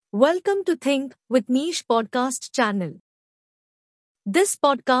Welcome to Think with Niche podcast channel. This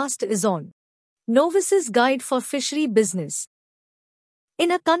podcast is on Novices Guide for Fishery Business.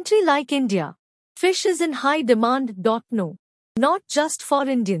 In a country like India, fish is in high demand. No, not just for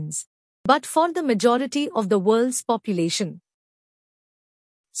Indians, but for the majority of the world's population.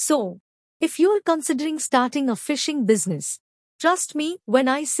 So, if you're considering starting a fishing business, trust me when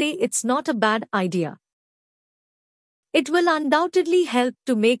I say it's not a bad idea. It will undoubtedly help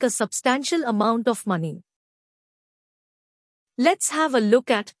to make a substantial amount of money. Let's have a look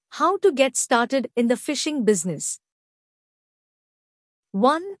at how to get started in the fishing business.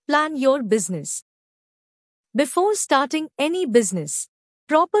 1. Plan your business. Before starting any business,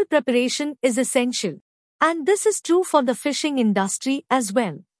 proper preparation is essential, and this is true for the fishing industry as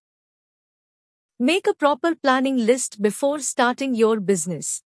well. Make a proper planning list before starting your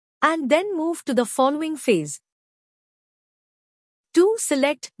business, and then move to the following phase. 2.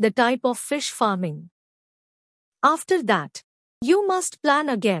 Select the type of fish farming. After that, you must plan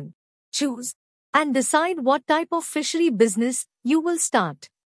again, choose, and decide what type of fishery business you will start.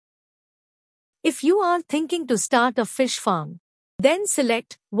 If you are thinking to start a fish farm, then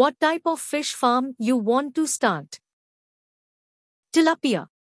select what type of fish farm you want to start. Tilapia,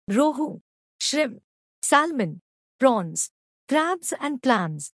 rohu, shrimp, salmon, prawns, crabs and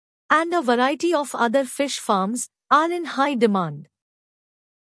clams, and a variety of other fish farms are in high demand.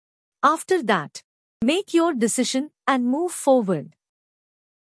 After that, make your decision and move forward.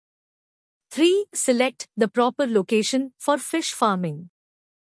 3. Select the proper location for fish farming.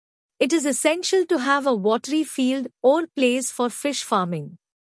 It is essential to have a watery field or place for fish farming.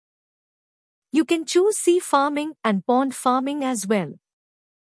 You can choose sea farming and pond farming as well.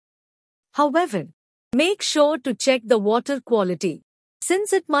 However, make sure to check the water quality,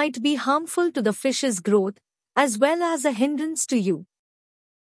 since it might be harmful to the fish's growth as well as a hindrance to you.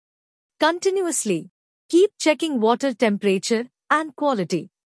 Continuously keep checking water temperature and quality.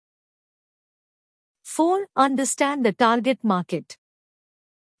 4. Understand the target market.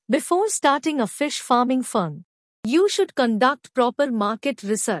 Before starting a fish farming firm, you should conduct proper market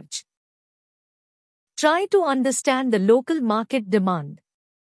research. Try to understand the local market demand.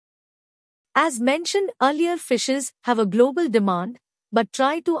 As mentioned earlier, fishes have a global demand, but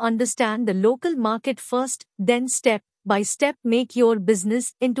try to understand the local market first, then step by step make your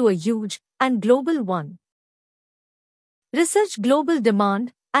business into a huge and global one. Research global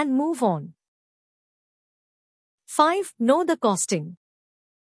demand and move on. 5. Know the costing.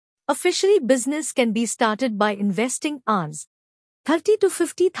 A fishery business can be started by investing Rs. 30 to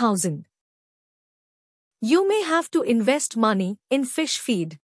 50,000. You may have to invest money in fish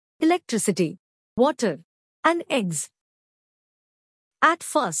feed, electricity, water, and eggs. At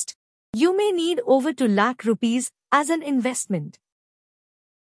first, you may need over 2 lakh rupees as an investment.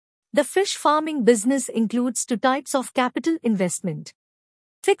 The fish farming business includes 2 types of capital investment: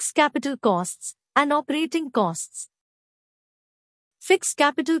 fixed capital costs and operating costs. Fixed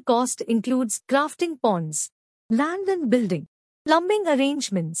capital cost includes crafting ponds, land and building, plumbing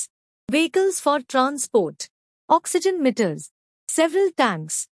arrangements, vehicles for transport, oxygen meters, several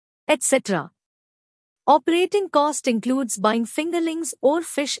tanks, etc. Operating cost includes buying fingerlings or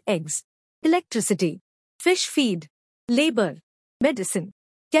fish eggs, electricity, fish feed, labor, medicine,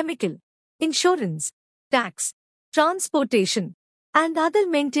 chemical, insurance, tax, transportation, and other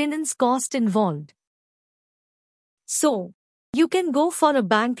maintenance costs involved. So, you can go for a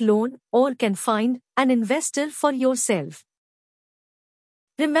bank loan or can find an investor for yourself.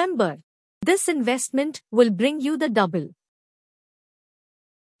 Remember, this investment will bring you the double.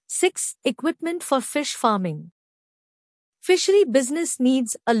 6. Equipment for fish farming. Fishery business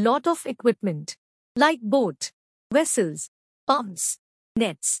needs a lot of equipment, like boat, vessels, pumps,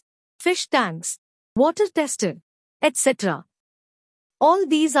 nets, fish tanks, water tester, etc. All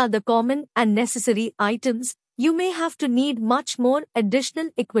these are the common and necessary items. You may have to need much more additional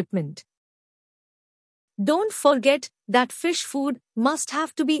equipment. Don't forget that fish food must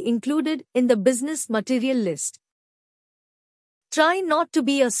have to be included in the business material list. Try not to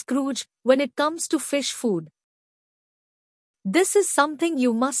be a Scrooge when it comes to fish food. This is something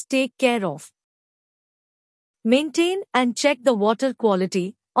you must take care of. Maintain and check the water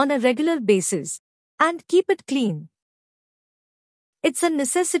quality on a regular basis and keep it clean. It's a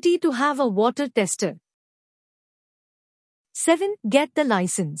necessity to have a water tester. 7. Get the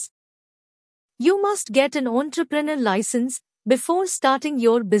license. You must get an entrepreneur license before starting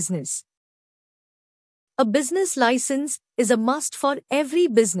your business. A business license is a must for every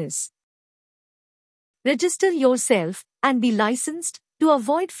business. Register yourself and be licensed to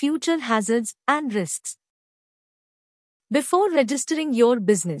avoid future hazards and risks. Before registering your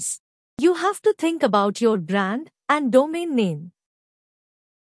business, you have to think about your brand and domain name.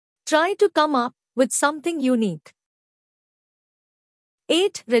 Try to come up with something unique.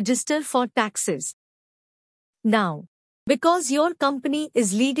 8. Register for taxes. Now, because your company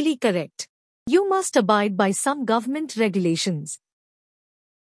is legally correct, you must abide by some government regulations.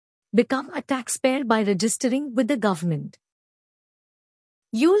 Become a taxpayer by registering with the government.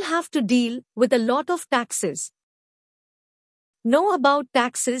 You'll have to deal with a lot of taxes. Know about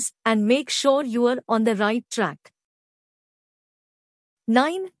taxes and make sure you are on the right track.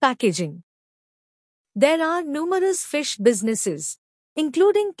 9. Packaging. There are numerous fish businesses,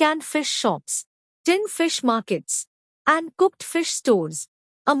 including canned fish shops, tin fish markets, and cooked fish stores,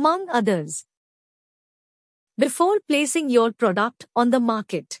 among others. Before placing your product on the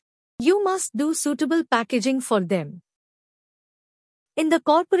market, you must do suitable packaging for them. In the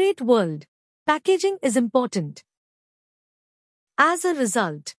corporate world, packaging is important. As a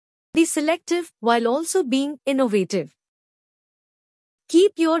result, be selective while also being innovative.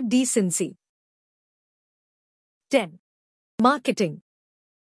 Keep your decency. 10. Marketing.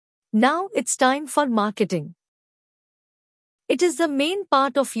 Now it's time for marketing. It is the main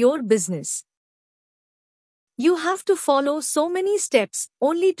part of your business. You have to follow so many steps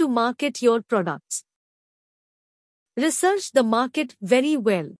only to market your products. Research the market very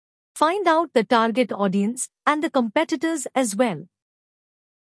well. Find out the target audience and the competitors as well.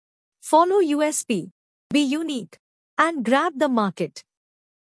 Follow USP, be unique, and grab the market.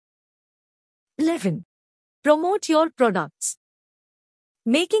 11. Promote your products.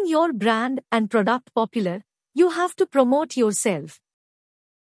 Making your brand and product popular, you have to promote yourself.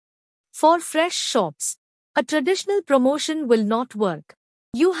 For fresh shops, a traditional promotion will not work.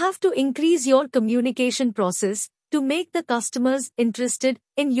 You have to increase your communication process to make the customers interested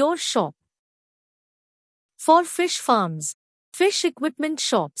in your shop. For fish farms, fish equipment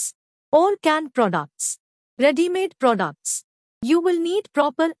shops, or canned products, ready-made products, you will need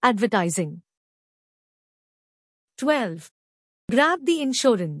proper advertising. 12. Grab the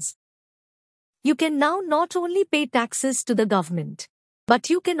insurance. You can now not only pay taxes to the government, but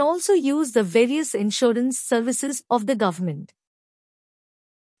you can also use the various insurance services of the government.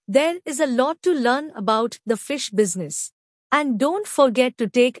 There is a lot to learn about the fish business, and don't forget to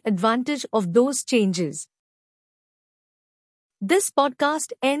take advantage of those changes. This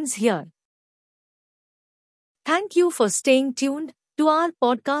podcast ends here. Thank you for staying tuned to our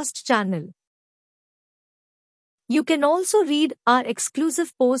podcast channel. You can also read our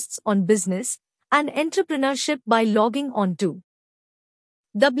exclusive posts on business and entrepreneurship by logging on to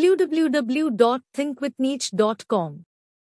www.thinkwithniche.com.